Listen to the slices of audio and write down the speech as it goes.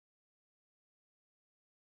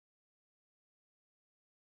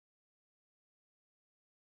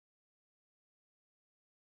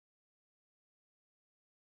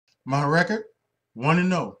My record,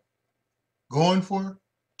 1-0. Going for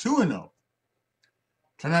 2-0.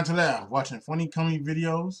 Try not to laugh. Watching funny comedy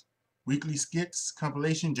videos. Weekly skits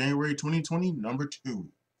compilation January 2020, number 2.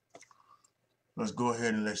 Let's go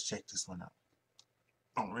ahead and let's check this one out.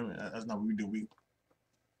 Oh, wait a minute. That's not what we do.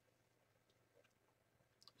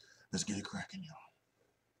 Let's get it cracking, y'all.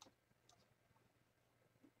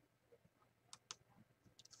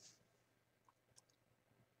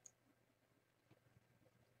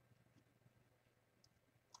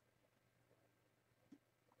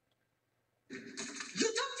 You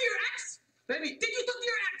talked to your ex? Baby, did you talk to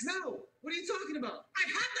your ex? No. What are you talking about? I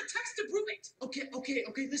had the text to prove it. Okay.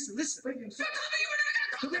 Listen. Baby, I'm sorry. You told me you were never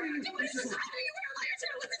gonna talk to her. You were just telling me you were a liar.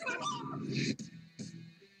 You're listen to my mom.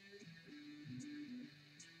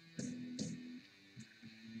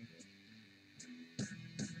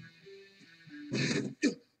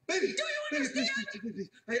 Baby, do you understand? Please.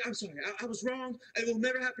 I'm sorry. I was wrong. It will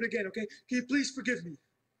never happen again, okay? Can you please forgive me?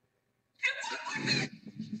 And one more thing.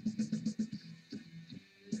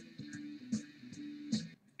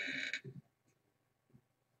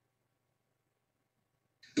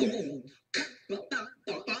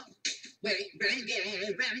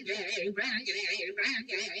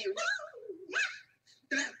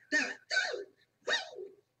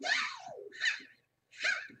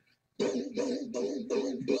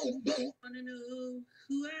 Wanna know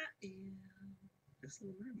who I am? That's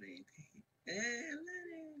Little Mermaid.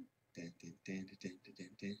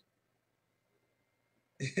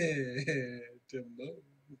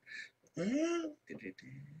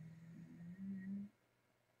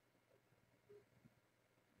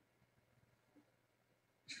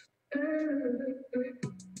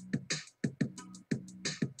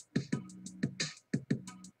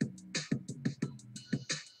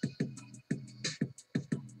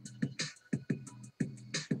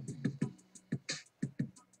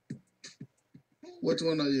 Which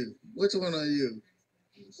one are you? Which one are you?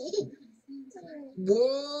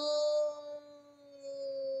 Whoa!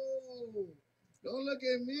 Don't look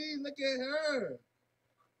at me, look at her.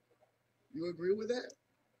 You agree with that?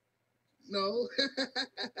 No.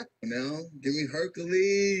 Now, give me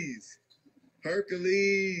Hercules.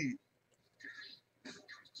 Hercules.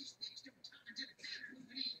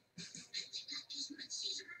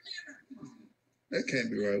 That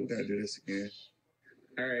can't be right. We gotta do this again.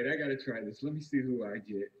 All right, I gotta try this. Let me see who I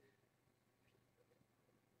get.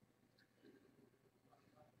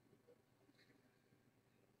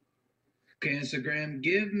 Okay, Instagram,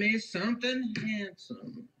 give me something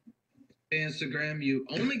handsome. Instagram, you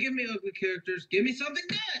only give me ugly characters. Give me something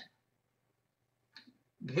good.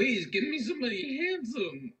 Please, give me somebody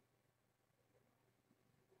handsome.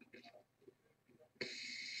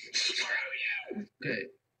 Okay,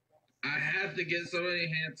 I have to get somebody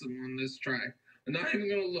handsome on this try. I'm not even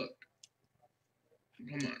gonna look.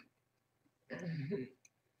 Come on. Okay.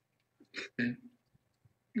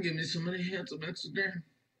 Give me somebody handsome, Instagram.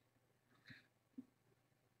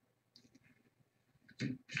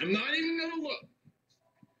 I'm not even gonna look.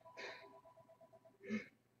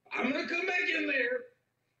 I'm gonna come back in there,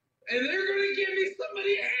 and they're gonna give me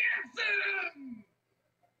somebody handsome.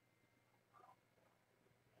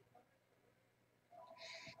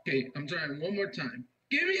 Okay, I'm trying one more time.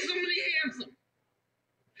 Give me somebody handsome.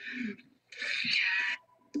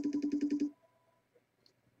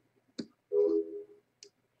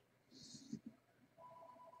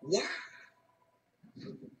 Wow.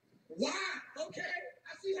 Okay. I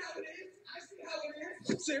see how it is.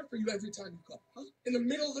 Who's there for you every time you call? Huh? In the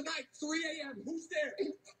middle of the night, 3 a.m. Who's there?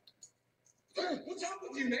 What's up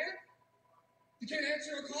with you, man? You can't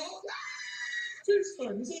answer a call?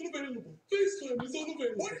 FaceTime is unavailable. What is your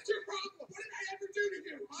problem? What did I ever do to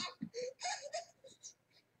you, huh?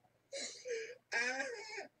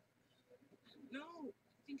 No.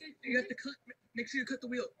 You have to cut. Make sure you cut the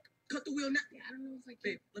wheel. Cut the wheel now. Yeah, I don't know if I can.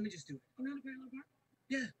 Babe, let me just do it. You know how to parallel park?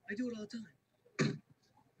 Yeah, I do it all the time.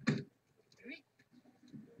 All right.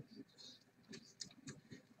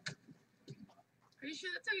 Are you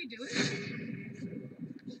sure that's how you do it?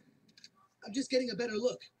 I'm just getting a better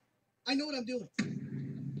look. I know what I'm doing.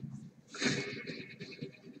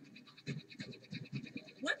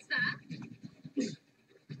 What's that?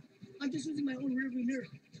 I'm just using my own rearview mirror.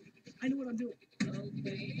 I know what I'm doing.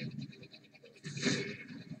 Okay.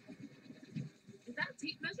 Is that a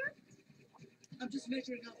tape measure? I'm just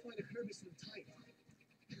measuring how far the curb is to the tire.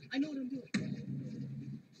 I know what I'm doing. You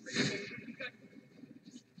got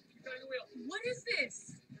the wheel. What is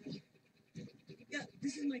this? Yeah,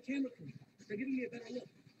 this is my camera crew. They're giving me a better look.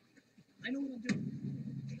 I know what I'm doing.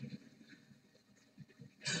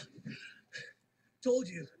 Told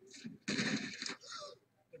you.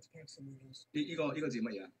 Let's park. somewhere else. 呢個字乜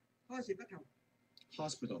嘢啊開舌不同，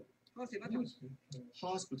 ？Hospital 開舌不同，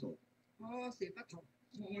 hospital 開舌不同。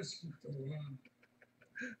Hospital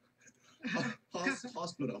啊，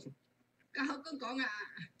 hospital 教口公講啊，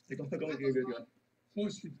你講叫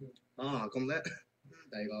hospital 啊咁叻。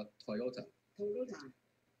第二個 Toyota Toyota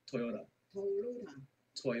Toyota Toyota Toyota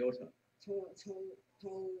Toyota Toyota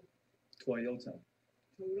Toyota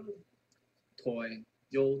Toyota Toyota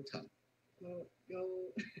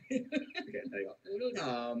OK 第二個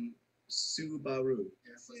Subaru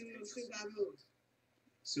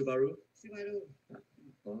Subaru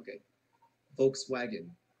OK Volkswagen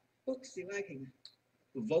Volkswagen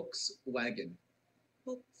Volkswagen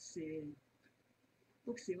Volkswagen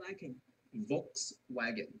Volkswagen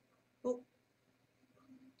Volkswagen OK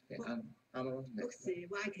啱咯。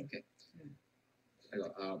Volkswagen OK 第個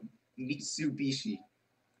Mitsubishi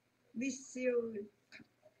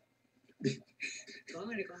講啊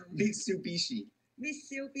你講 Mitsubishi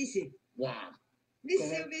哇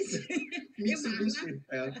Mitsubishi ，Mitsubishi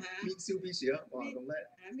係啊，Mitsubishi 啊，哇咁叻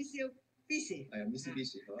，Mitsubishi 係啊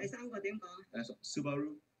，Mitsubishi 好啊，第三個點講誒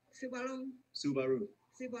Subaru Subaru Subaru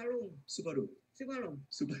Subaru Subaru Subaru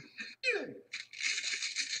Subaru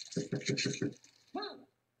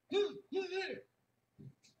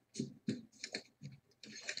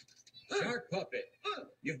Shark Puppet,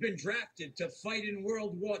 you've been drafted to fight in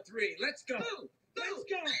World War III. Let's go. Let's go. Let's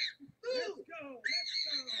go. Let's go.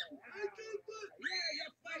 Yeah,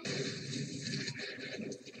 you're fighting.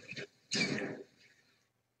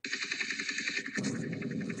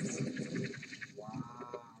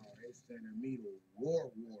 Wow, they sending me to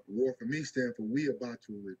war. War for me stand for we about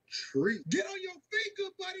to retreat. Get on your feet,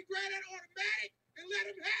 good buddy. Grab that automatic and let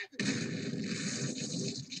him have it.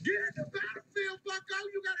 Get in the battlefield, bucko.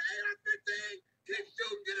 You got an AR-15. Keep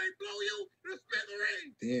shooting till they blow you to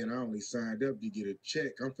smithereens. Then I only signed up to get a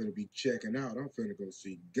check. I'm finna be checking out. I'm finna go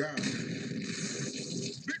see God. Big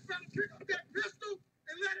fella, pick up that pistol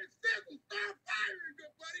and let it sizzle. Start firing,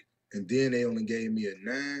 good buddy. And then they only gave me a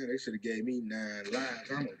 9. They should have gave me 9 lives.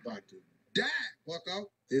 I'm about to die, bucko.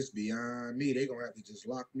 This beyond me. They gonna have to just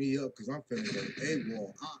lock me up because I'm finna go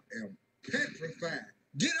AWOL. I am petrified.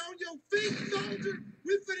 Get on your feet, soldier.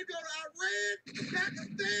 We finna go to Iran,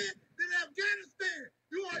 Pakistan, then Afghanistan.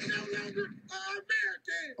 You are no longer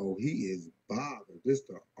American. Oh, he is bothered. This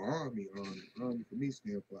the army. Army for me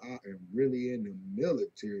stand for I am really in the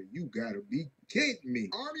military. You gotta be kidding me.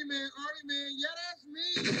 Army man, yeah, that's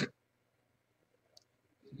me.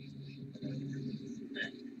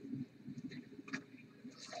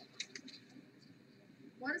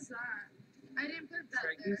 What is that? I didn't put that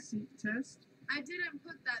Pregnancy test? there. I didn't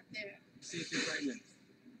put that there. See if you're pregnant.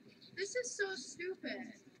 This is so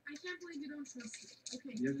stupid. I can't believe you don't trust me.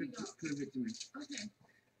 Okay, You here have we to go. prove it to me. Okay,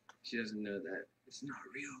 She doesn't know that it's not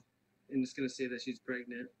real. And it's gonna say that she's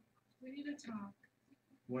pregnant. we need to talk.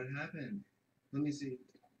 What happened? Let me see.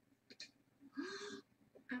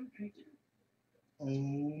 I'm pregnant.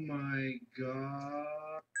 Oh my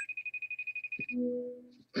god.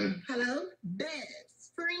 Hello?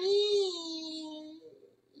 Best friend.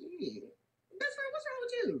 Best friend, what's wrong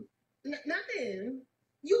with you? Nothing.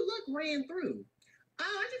 You look ran through. Oh,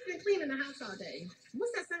 I just been cleaning the house all day.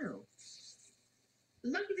 What's that sound?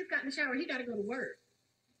 Lucky just got in the shower. He got to go to work.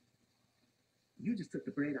 You just took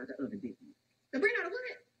the bread out the oven, didn't you? The bread out of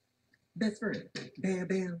what? Best friend.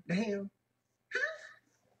 Bam. Huh?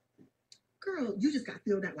 Girl, you just got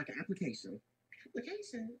filled out like an application.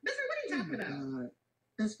 Application? Best friend, what are you talking about?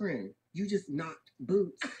 Best friend, you just knocked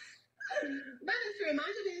boots. Best friend,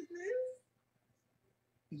 mind your business.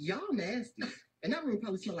 Y'all nasty. And that room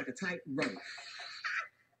probably smell like a tight rope.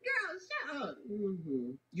 Girl, shut up.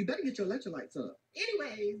 You better get your electrolytes up.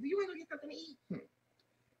 Anyways, do you want to get something to eat?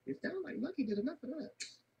 It sounds like Lucky did enough of that.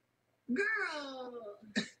 Girl.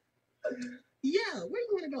 Yeah, where you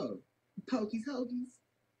want to go? Pokies Hokies?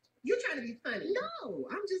 You trying to be funny? No,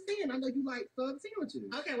 I'm just saying. I know you like sub sandwiches.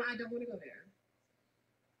 Okay, well, I don't want to go there.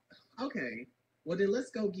 Okay, well then let's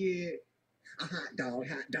go get a hot dog,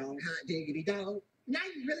 hot diggity dog. Now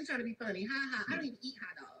you really trying to be funny. Ha. I don't even eat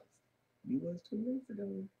hot dogs. You was 2 minutes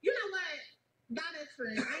ago. You know what? Bye, best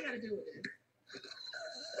friend. I ain't got to deal with this.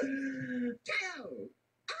 Tell.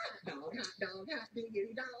 Hot dog, hot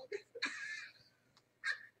diggity dog.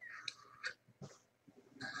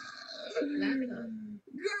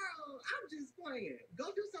 Girl, I'm just playing. Go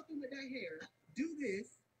do something with that hair. Do this,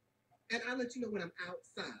 and I'll let you know when I'm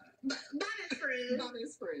outside. Bye, best friend. Bye,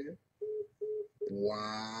 best friend.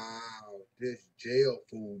 Wow, this jail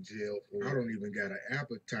food. I don't even got an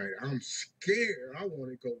appetite. I'm scared. I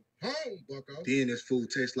want to go home, bucko. Then this food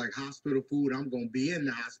tastes like hospital food. I'm going to be in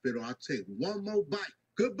the hospital. I'll take one more bite.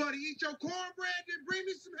 Good buddy, eat your cornbread, then bring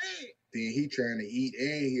me some head. Then he trying to eat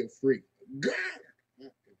and he a freak. God!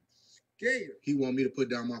 I'm scared. He want me to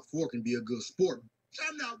put down my fork and be a good sport.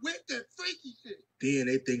 I'm not with that freaky shit. Then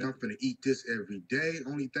they think I'm finna eat this every day.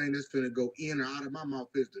 Only thing that's finna go in or out of my mouth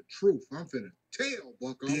is the truth. I'm finna tell,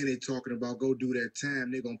 bucko. Then they talking about go do that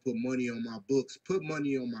time. They gonna put money on my books, put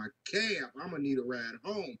money on my cab. I'm gonna need a ride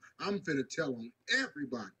home. I'm finna tell on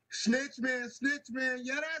everybody. Snitch man,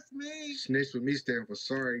 yeah, that's me. Snitch with me stand for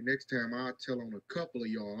sorry. Next time I'll tell on a couple of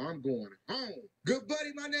y'all. I'm going home. Good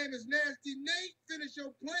buddy, my name is Nasty Nate. Finish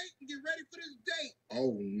your plate and get ready for this date.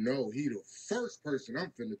 Oh no, he the first person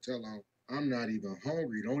I'm finna tell on. I'm not even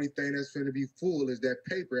hungry. The only thing that's finna be full is that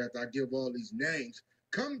paper after I give all these names.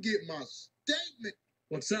 Come get my statement.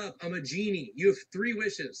 What's up? I'm a genie. You have 3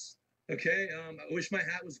 wishes. Okay? I wish my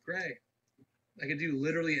hat was gray. I could do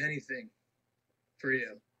literally anything for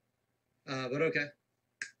you. But okay.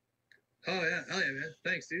 Oh yeah, hell yeah, man.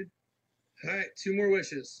 Thanks, dude. All right, 2 more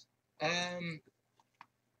wishes. I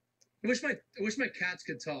wish my cats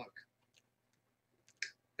could talk.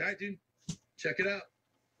 All right, dude. Check it out.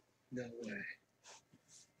 No way.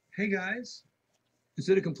 Hey guys,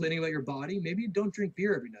 instead of complaining about your body, maybe don't drink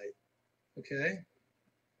beer every night. Okay?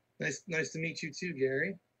 Nice to meet you too,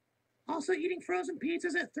 Gary. Also, eating frozen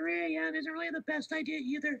pizzas at 3 a.m. isn't really the best idea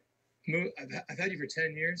either. I've had you for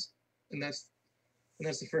 10 years, and that's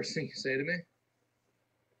the first thing you say to me?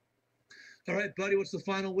 All right, buddy, what's the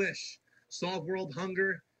final wish? Solve world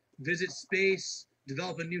hunger, visit space,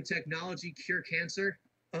 develop a new technology, cure cancer?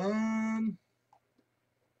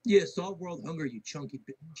 Yeah, solve world hunger, you chunky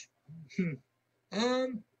bitch. I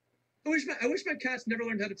wish my cats never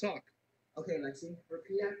learned how to talk. Okay, Lexi,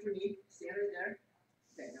 repeat after me. Stand right there.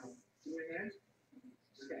 Okay, now, do your hands.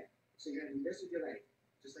 Okay, so you're gonna do this with your leg,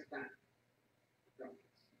 just like that. Go.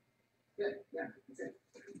 Good, yeah, that's it.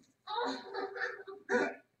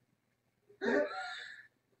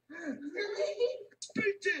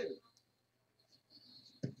 Pretend.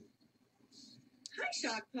 Hi,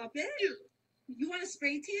 Shock Puppet. You want a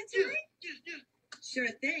spray tan tonight? Sure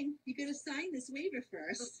thing. You gotta sign this waiver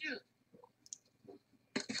first.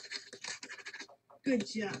 Good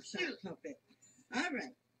job, Shock Puppet. All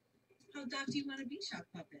right. How dark do you want to be, Shock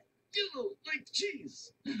Puppet? Like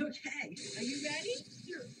cheese. Okay. Are you ready?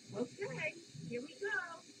 Okay. Here we go.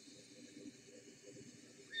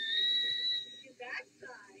 Your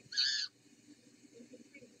backside. Looking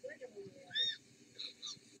pretty good over there.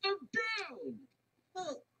 I'm brown.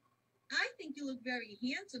 Well, I think you look very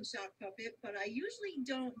handsome, Shock Puppet, but I usually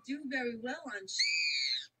don't do very well on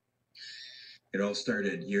It all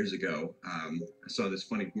started years ago. I saw this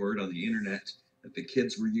funny word on the internet that the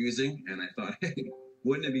kids were using, and I thought, hey,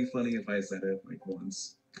 wouldn't it be funny if I said it like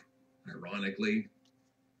once, ironically?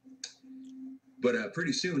 But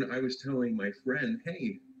pretty soon I was telling my friend,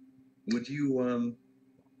 hey, would you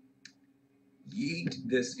yeet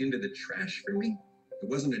this into the trash for me? It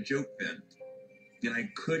wasn't a joke then. And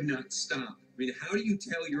I could not stop. I mean, how do you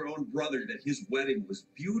tell your own brother that his wedding was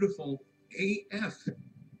beautiful AF?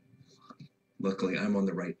 Luckily, I'm on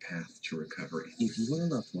the right path to recovery. If you or a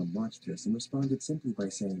loved one watched this and responded simply by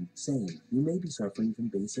saying, same, you may be suffering from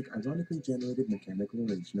basic, ironically generated mechanical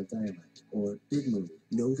erasure of dialect, or big movie.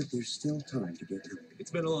 Know that there's still time to get through.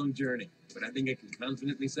 It's been a long journey, but I think I can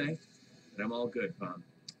confidently say that I'm all good, Pom.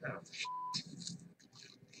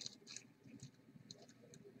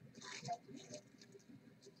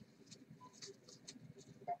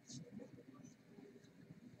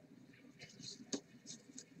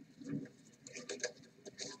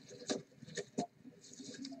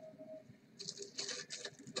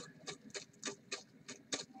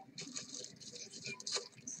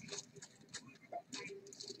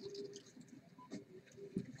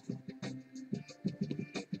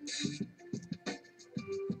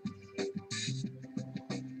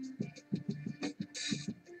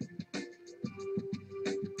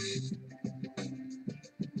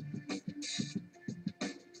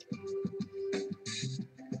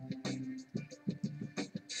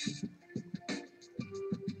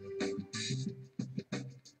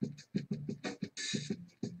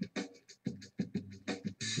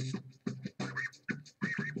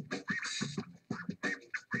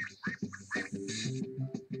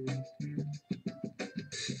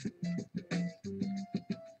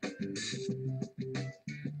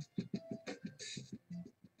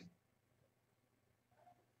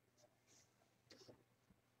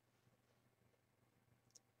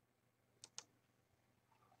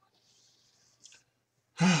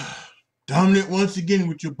 Dominant once again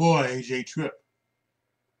with your boy, AJ Trip.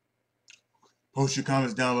 Post your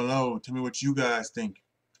comments down below. Tell me what you guys think.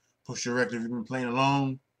 Post your record if you've been playing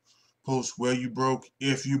along. post where you broke,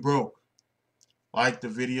 if you broke. Like the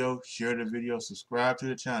video, share the video, subscribe to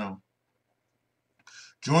the channel.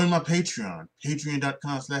 Join my Patreon,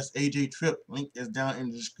 patreon.com/AJTrip. Link is down in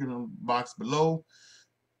the description box below.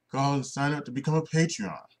 Go ahead and sign up to become a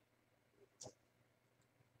Patreon.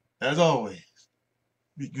 As always,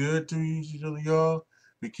 be good to each other, y'all.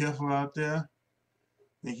 Be careful out there.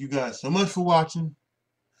 Thank you guys so much for watching,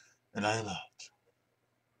 and I am out.